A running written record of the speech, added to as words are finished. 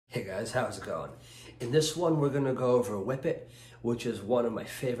Hey guys, how's it going? In this one, we're going to go over Whip It, which is one of my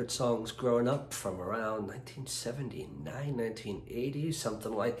favorite songs growing up from around 1979, 1980,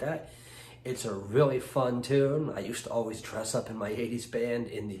 something like that. It's a really fun tune. I used to always dress up in my 80s band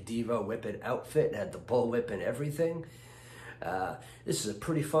in the Devo Whip It outfit, had the bullwhip and everything. This is a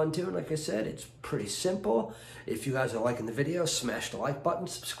pretty fun tune, like I said. It's pretty simple. If you guys are liking the video, smash the like button,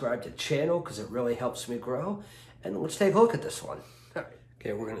 subscribe to the channel because it really helps me grow. And let's take a look at this one. All right.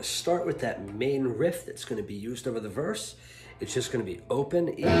 Okay, we're going to start with that main riff that's going to be used over the verse. It's just going to be open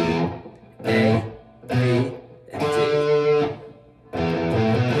E, A, B, and D.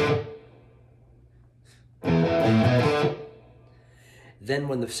 Then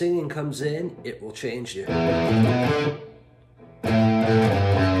when the singing comes in, it will change it.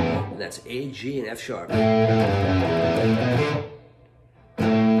 And that's A, G, and F sharp.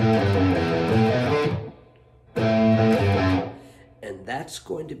 And that's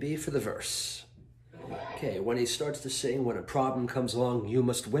going to be for the verse. Okay, when he starts to sing, when a problem comes along, you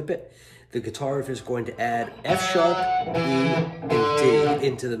must whip it. The guitar riff is going to add F sharp, E, and D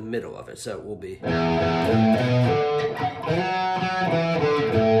into the middle of it. So it will be.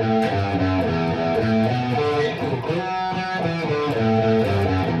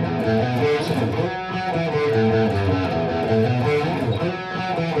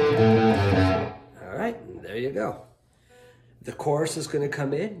 All right, there you go. The chorus is going to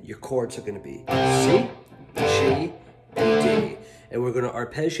come in. Your chords are going to be C, G, and D. And we're going to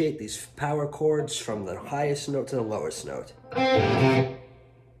arpeggiate these power chords from the highest note to the lowest note.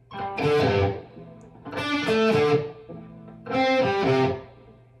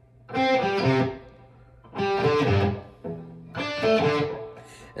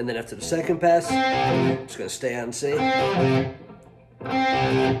 And then after the second pass, it's going to stay on C.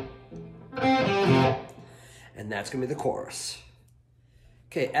 And that's going to be the chorus.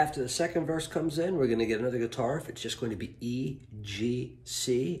 Okay, after the second verse comes in, we're going to get another guitar riff. It's just going to be E, G,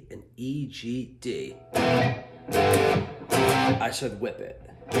 C, and E, G, D. I said whip it.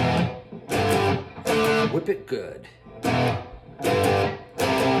 Whip it good.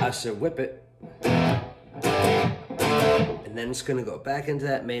 I said whip it. And then it's going to go back into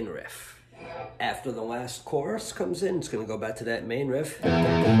that main riff. After the last chorus comes in, it's going to go back to that main riff.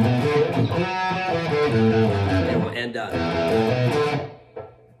 And we'll end on.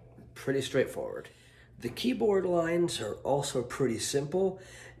 Pretty straightforward. The keyboard lines are also pretty simple.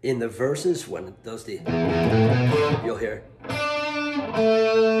 In the verses, when it does the, you'll hear.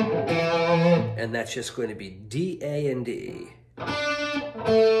 And that's just going to be D, A, and D.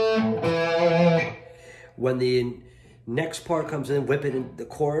 When the next part comes in, whip it, and the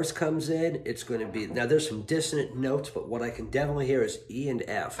chorus comes in, it's going to be, now there's some dissonant notes, but what I can definitely hear is E and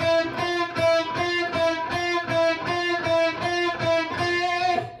F.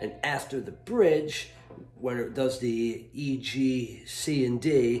 And after the bridge, when it does the E, G, C, and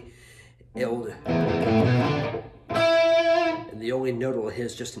D, it'll, and the only note it'll hit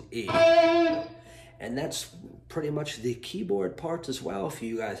is just an E. And that's pretty much the keyboard parts as well. If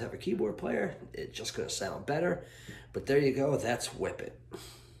you guys have a keyboard player, it's just going to sound better. But there you go, that's Whip It.